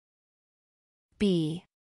B.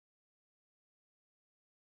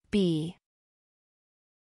 B.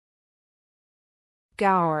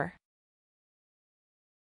 Gour.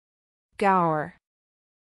 Gour.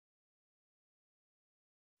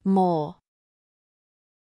 Mole.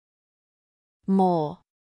 Mole.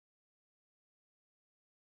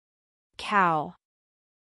 Cow.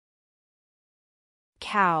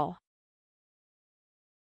 Cow.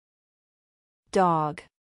 Dog.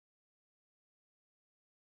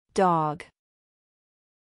 Dog.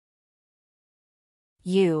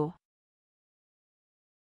 You.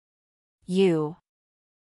 You.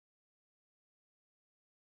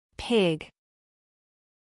 Pig.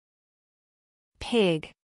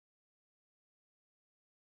 Pig.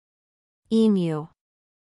 Emu.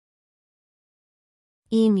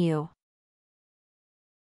 Emu.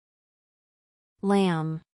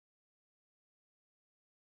 Lamb.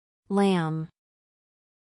 Lamb.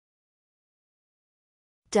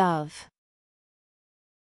 Dove.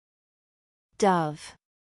 Dove.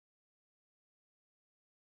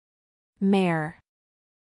 Mare.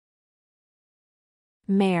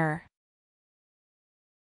 Mare.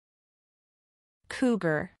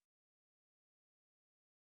 Cougar.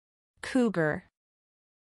 Cougar.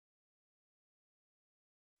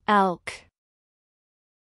 Elk.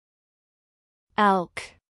 Elk.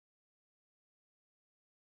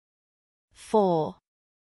 Foal.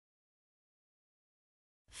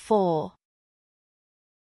 Foal.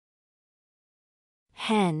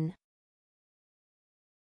 Hen.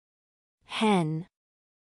 Hen.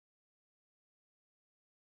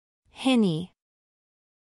 Hinny.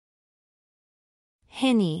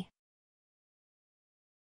 Hinny.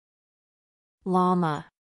 Llama.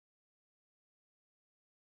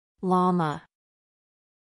 Llama.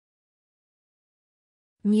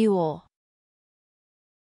 Mule.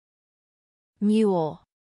 Mule.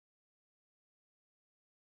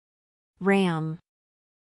 Ram.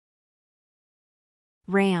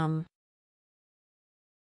 Ram.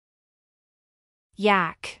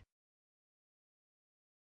 Yak.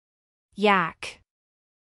 Yak.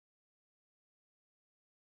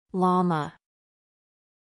 Llama.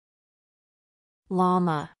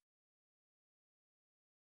 Llama.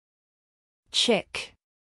 Chick.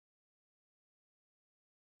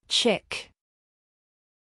 Chick.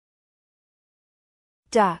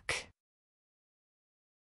 Duck.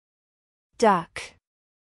 Duck.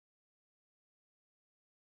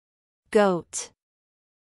 Goat.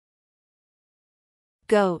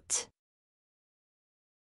 Goat.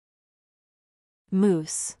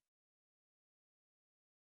 Moose.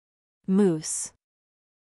 Moose.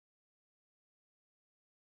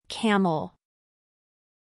 Camel.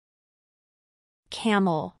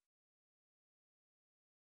 Camel.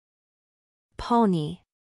 Pony.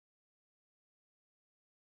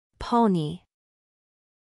 Pony.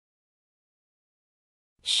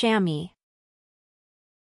 Chamois.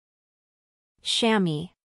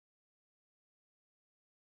 Chamois.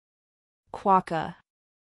 Quokka.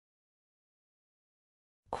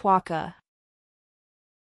 Quokka.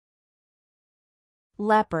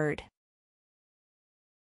 Leopard.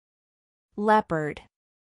 Leopard.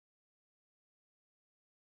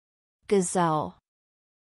 Gazelle.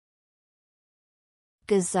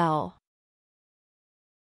 Gazelle.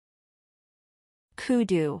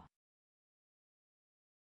 Kudu.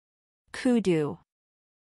 Kudu.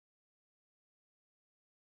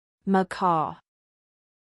 Macaw.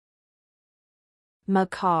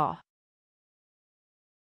 Macaw.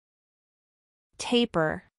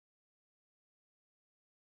 Tapir.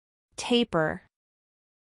 Tapir.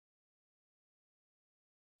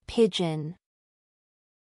 Pigeon.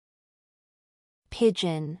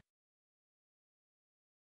 Pigeon.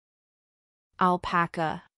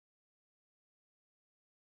 Alpaca.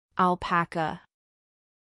 Alpaca.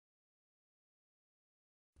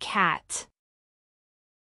 Cat.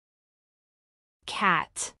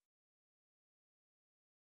 Cat.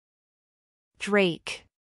 Drake.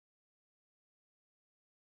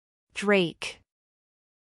 Drake.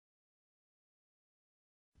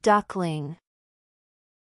 Duckling.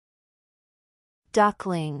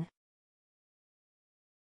 Duckling.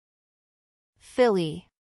 Filly.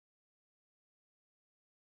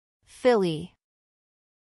 Filly.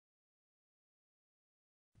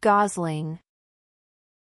 Gosling.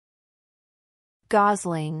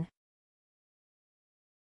 Gosling.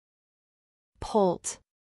 Poult.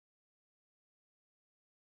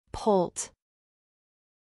 Poult.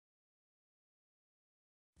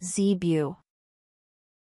 Zebu.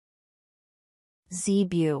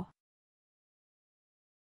 Zebu.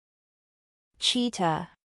 Cheetah.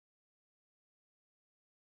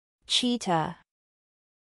 Cheetah.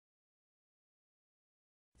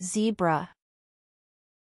 Zebra.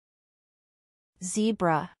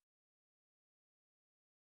 zebra,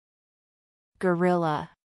 gorilla,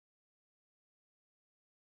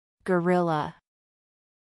 gorilla,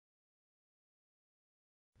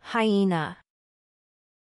 hyena,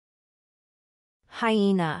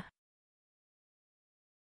 hyena,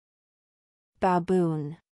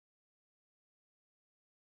 baboon,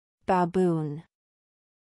 baboon,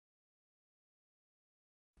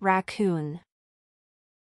 raccoon,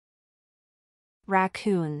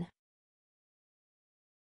 raccoon,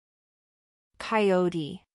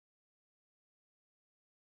 coyote,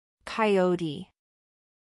 coyote,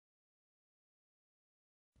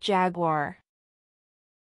 jaguar,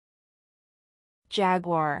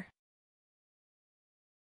 jaguar,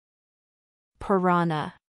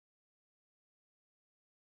 piranha,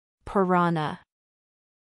 piranha,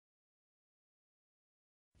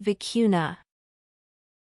 vicuna,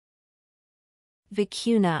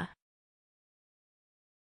 vicuna,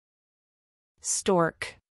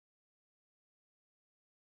 stork,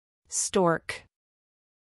 stork,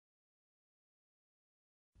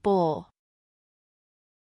 bull,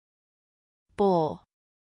 bull,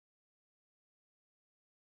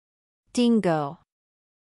 dingo,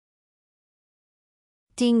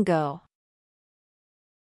 dingo,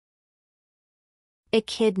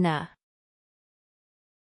 echidna,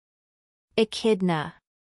 echidna,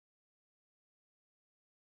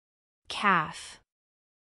 calf,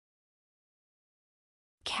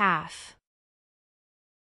 calf,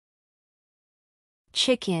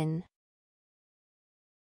 chicken,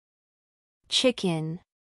 chicken,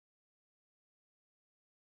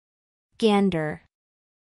 gander,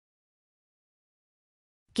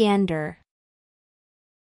 gander,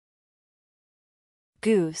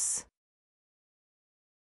 goose,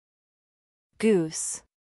 goose,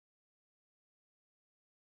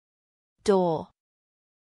 dole,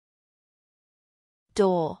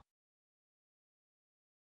 dole,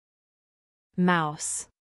 mouse,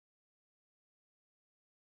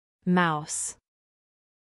 mouse,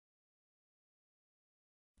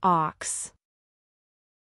 ox,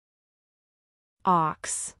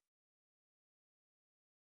 ox,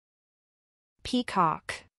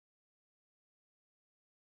 peacock,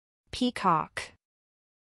 peacock,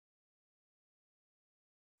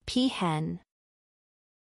 peahen,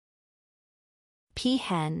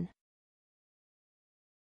 peahen,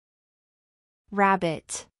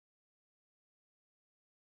 rabbit,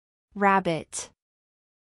 rabbit,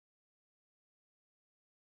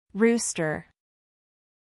 rooster,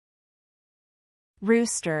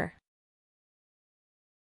 rooster,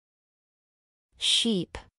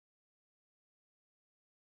 sheep,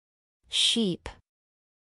 sheep,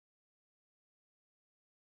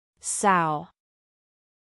 sow,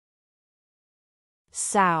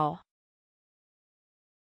 sow,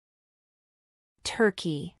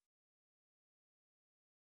 turkey,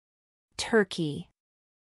 turkey,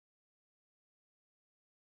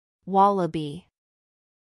 wallaby,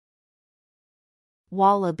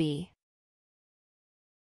 wallaby,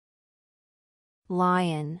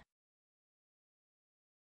 lion,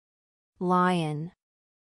 lion,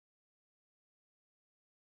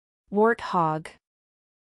 warthog,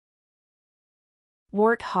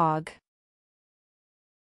 warthog,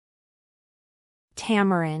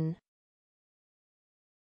 tamarin,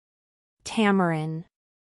 tamarin,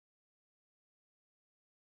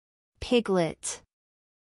 piglet,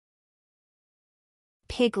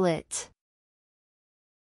 piglet,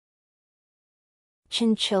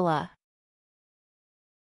 chinchilla,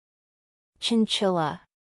 chinchilla,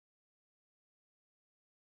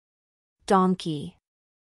 donkey,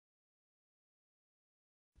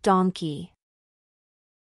 donkey,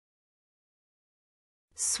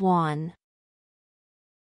 swan,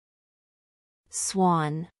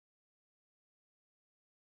 swan,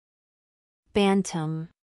 bantam,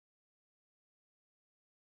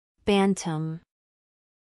 bantam,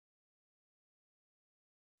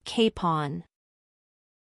 capon,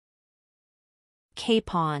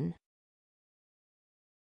 capon,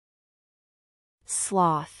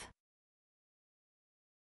 sloth,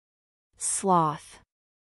 sloth,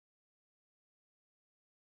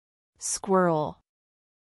 squirrel,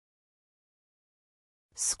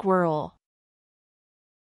 squirrel,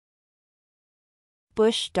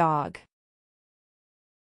 bush dog,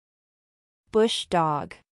 bush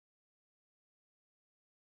dog,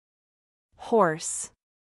 horse,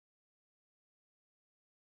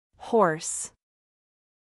 horse,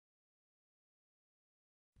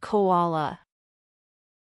 koala,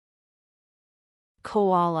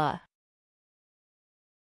 koala,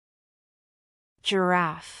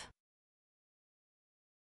 giraffe,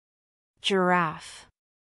 giraffe,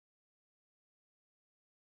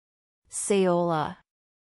 Saola.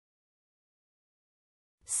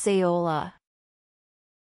 Saola.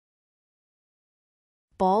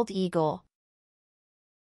 Bald eagle.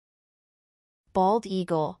 Bald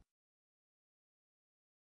eagle.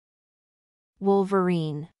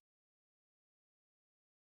 Wolverine.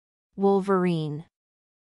 Wolverine.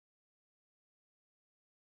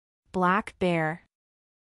 Black bear.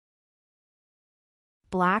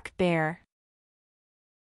 Black bear.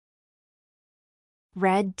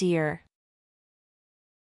 Red deer.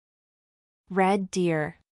 Red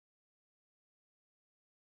deer.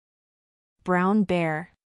 Brown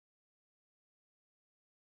bear.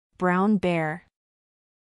 Brown bear.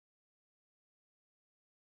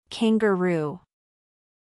 Kangaroo.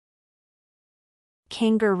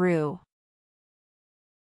 Kangaroo.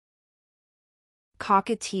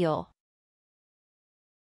 Cockatiel.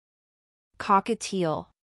 Cockatiel.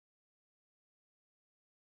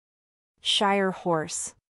 Shire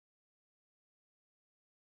horse.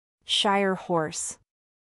 Shire horse.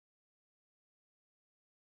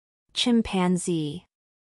 Chimpanzee.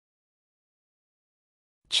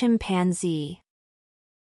 Chimpanzee.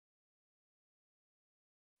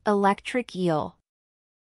 Electric eel.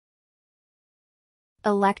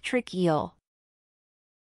 Electric eel.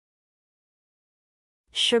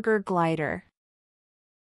 Sugar glider.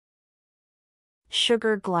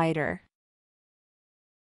 Sugar glider.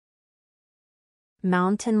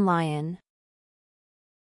 Mountain lion.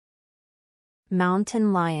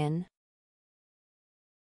 Mountain lion.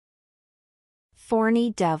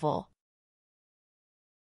 Thorny devil.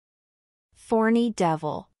 Thorny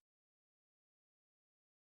devil.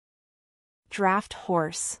 Draft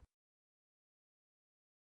horse.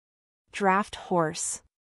 Draft horse.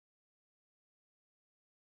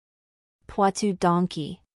 Poitou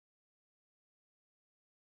donkey.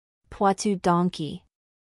 Poitou donkey.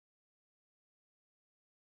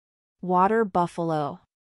 Water buffalo.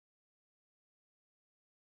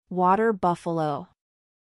 Water buffalo.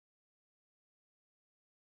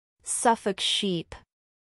 Suffolk sheep.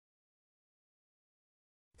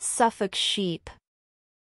 Suffolk sheep.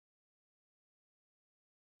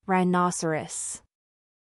 Rhinoceros.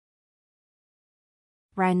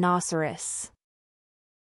 Rhinoceros.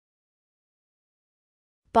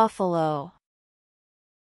 Buffalo.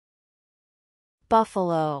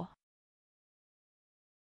 Buffalo.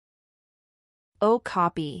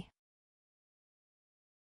 Okapi.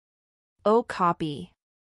 Okapi.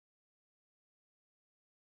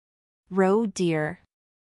 Roe deer.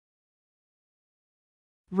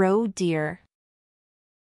 Roe deer.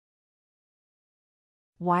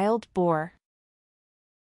 Wild boar.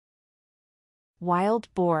 Wild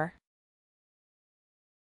boar.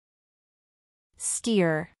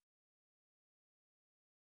 Steer.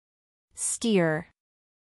 Steer.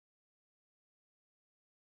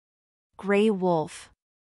 Gray wolf.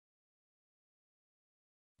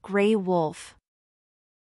 Gray wolf.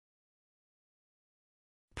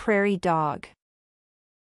 Prairie dog.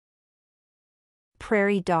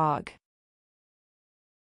 Prairie dog.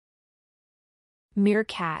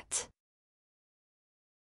 Meerkat.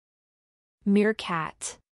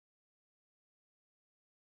 Meerkat.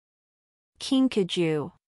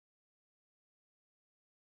 Kinkajou.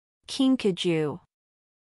 Kinkajou.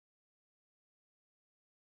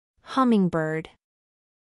 Hummingbird.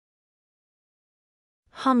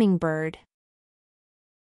 Hummingbird.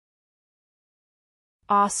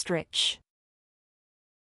 Ostrich.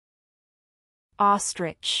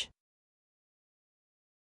 Ostrich.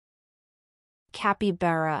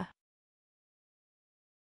 Capybara.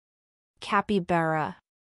 Capybara.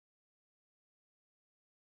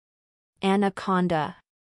 Anaconda.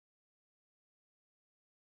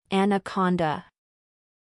 Anaconda.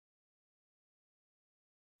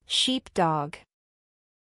 Sheepdog.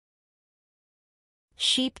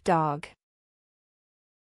 Sheepdog.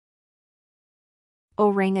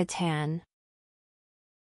 Orangutan.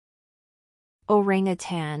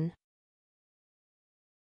 Orangutan.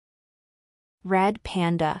 Red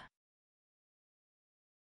panda.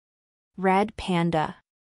 Red panda.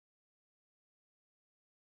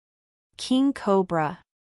 King cobra.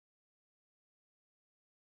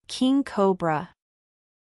 King cobra.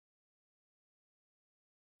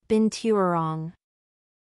 Binturong.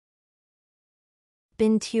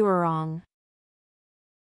 Binturong.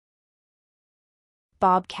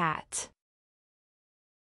 Bobcat.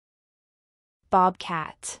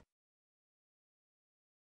 Bobcat.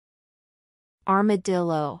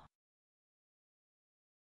 Armadillo.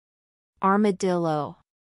 Armadillo.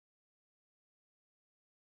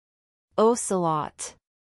 Ocelot.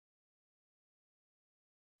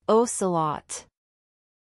 Ocelot.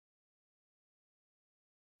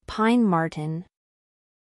 Pine marten.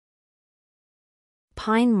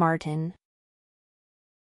 Pine marten.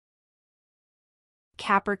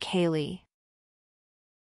 Capercaillie.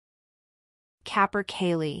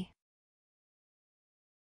 Capercaillie.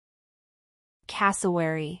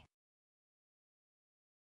 Cassowary.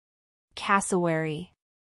 Cassowary.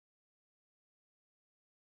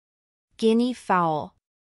 Guinea fowl.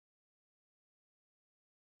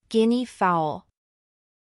 Guinea fowl.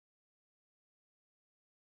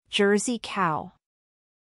 Jersey cow.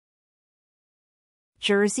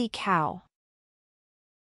 Jersey cow.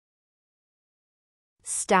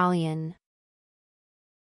 Stallion.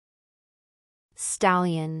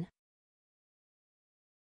 Stallion.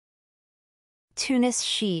 Tunis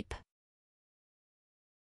sheep.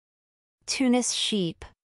 Tunis sheep.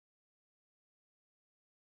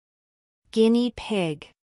 Guinea pig.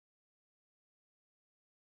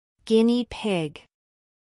 Guinea pig.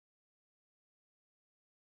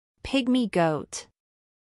 Pygmy goat.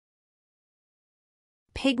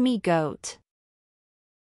 Pygmy goat.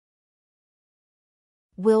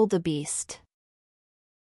 Wildebeest.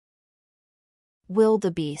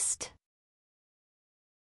 Wildebeest.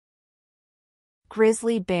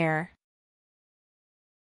 Grizzly bear.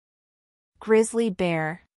 Grizzly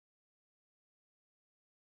bear.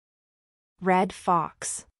 Red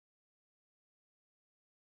fox.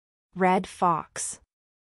 Red fox.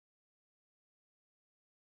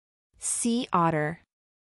 Sea otter.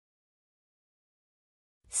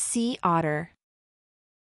 Sea otter.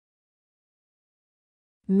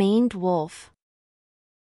 Maned wolf.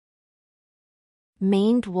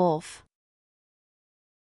 Maned wolf.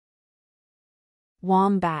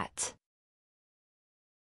 Wombat.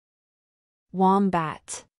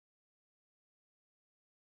 Wombat.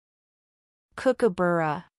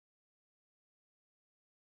 Kookaburra.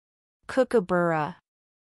 Kookaburra.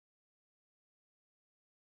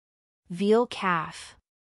 Veal calf.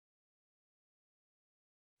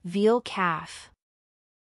 Veal calf.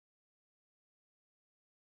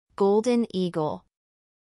 Golden eagle.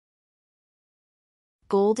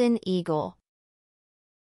 Golden eagle.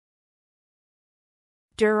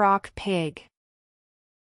 Duroc pig.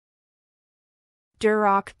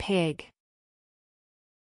 Duroc pig.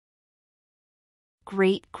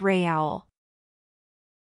 Great gray owl.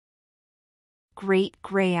 Great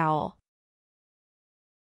gray owl.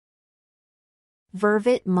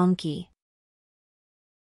 Vervet monkey.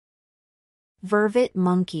 Vervet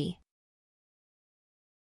monkey.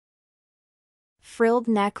 Frilled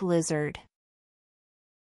neck lizard.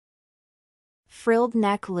 Frilled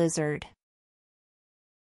neck lizard.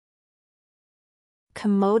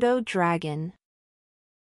 Komodo dragon.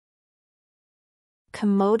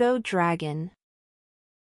 Komodo dragon.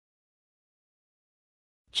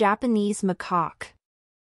 Japanese macaque.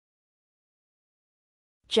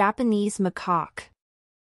 Japanese macaque.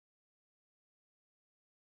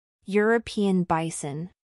 European bison.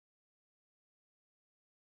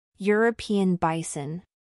 European bison.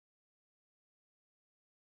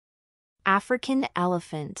 African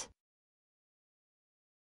elephant.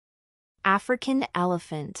 African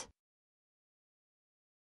elephant.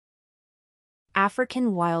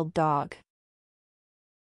 African wild dog.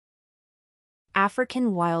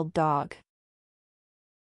 African wild dog.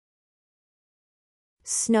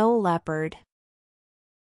 Snow leopard.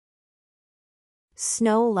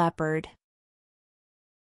 Snow leopard.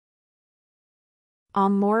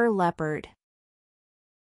 Amur leopard.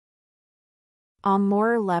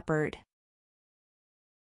 Amur leopard.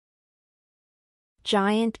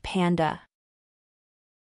 Giant panda.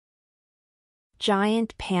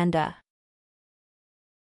 Giant panda.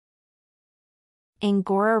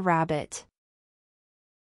 Angora rabbit.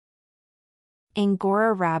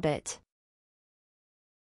 Angora rabbit.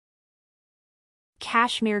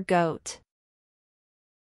 Cashmere goat.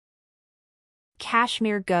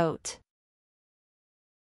 Cashmere goat.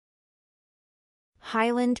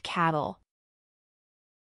 Highland cattle.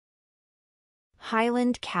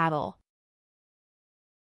 Highland cattle.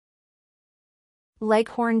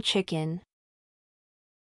 Leghorn chicken.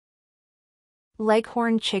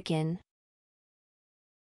 Leghorn chicken.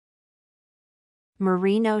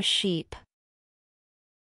 Merino sheep.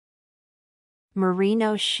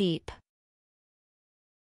 Merino sheep.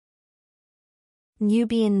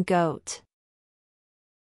 Nubian goat.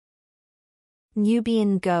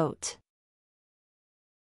 Nubian goat.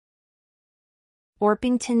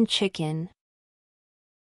 Orpington chicken.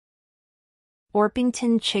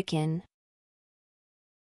 Orpington chicken.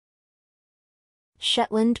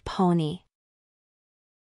 Shetland pony.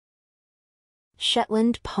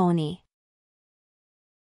 Shetland pony.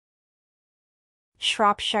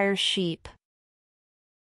 Shropshire sheep.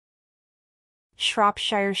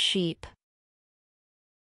 Shropshire sheep.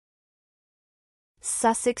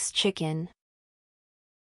 Sussex chicken.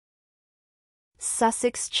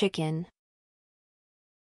 Sussex chicken.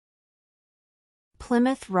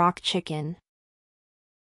 Plymouth Rock chicken.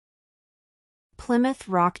 Plymouth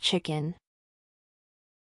Rock chicken.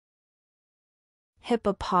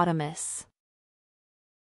 Hippopotamus.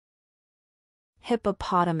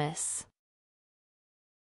 Hippopotamus.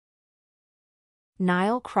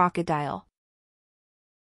 Nile crocodile.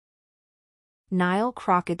 Nile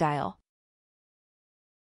crocodile.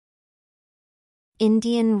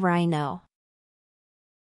 Indian rhino.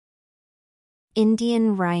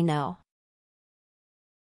 Indian rhino.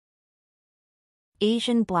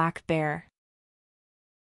 Asian black bear.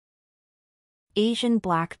 Asian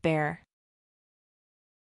black bear.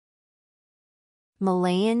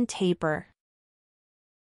 Malayan tapir.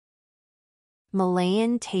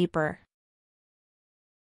 Malayan tapir.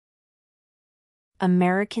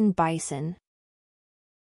 American bison.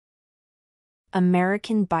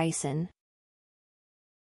 American bison.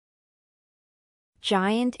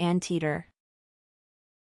 Giant anteater.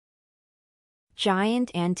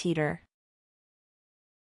 Giant anteater.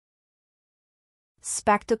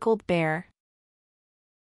 Spectacled bear.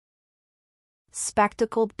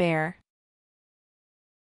 Spectacled bear.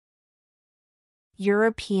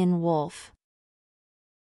 European wolf.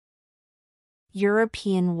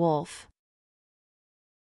 European wolf.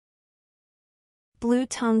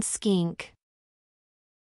 Blue-tongued skink.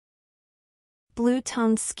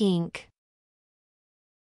 Blue-tongued skink.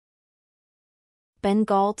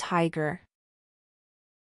 Bengal tiger.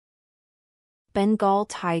 Bengal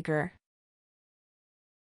tiger.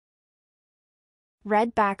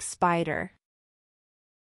 Redback spider.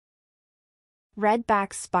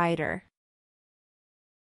 Redback spider.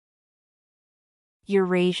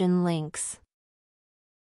 Eurasian lynx.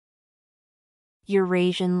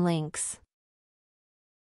 Eurasian lynx.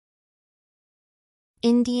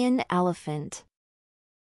 Indian elephant.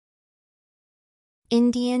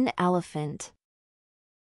 Indian elephant.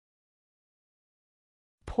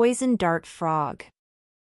 Poison dart frog.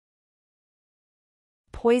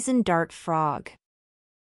 Poison dart frog.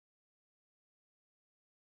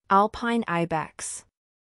 Alpine ibex.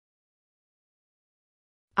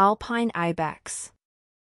 Alpine ibex.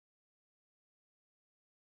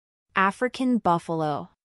 African buffalo.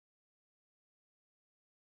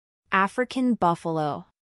 African buffalo.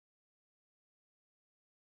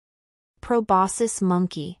 Proboscis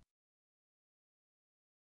monkey.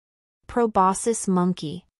 Proboscis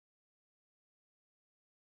monkey.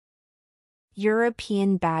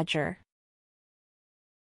 European badger.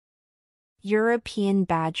 European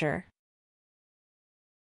badger.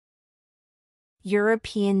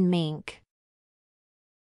 European mink.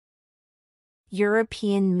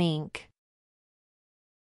 European mink.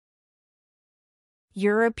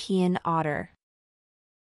 European otter.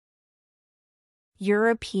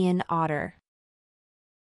 European otter.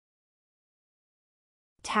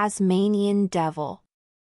 Tasmanian devil.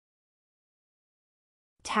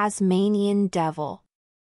 Tasmanian devil.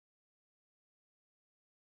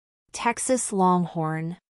 Texas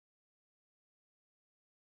longhorn.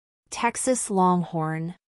 Texas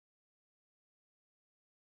longhorn.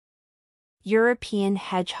 European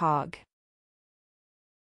hedgehog.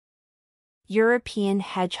 European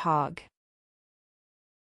hedgehog.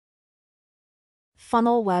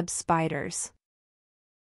 Funnel web spiders.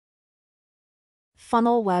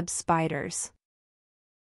 Funnel web spiders.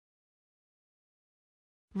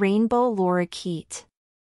 Rainbow lorikeet.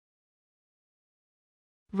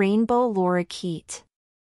 Rainbow lorikeet.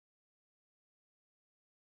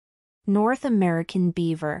 North American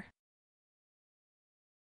beaver.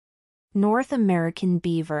 North American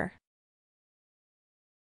beaver.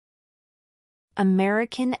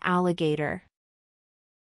 American alligator.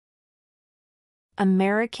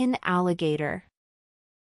 American alligator.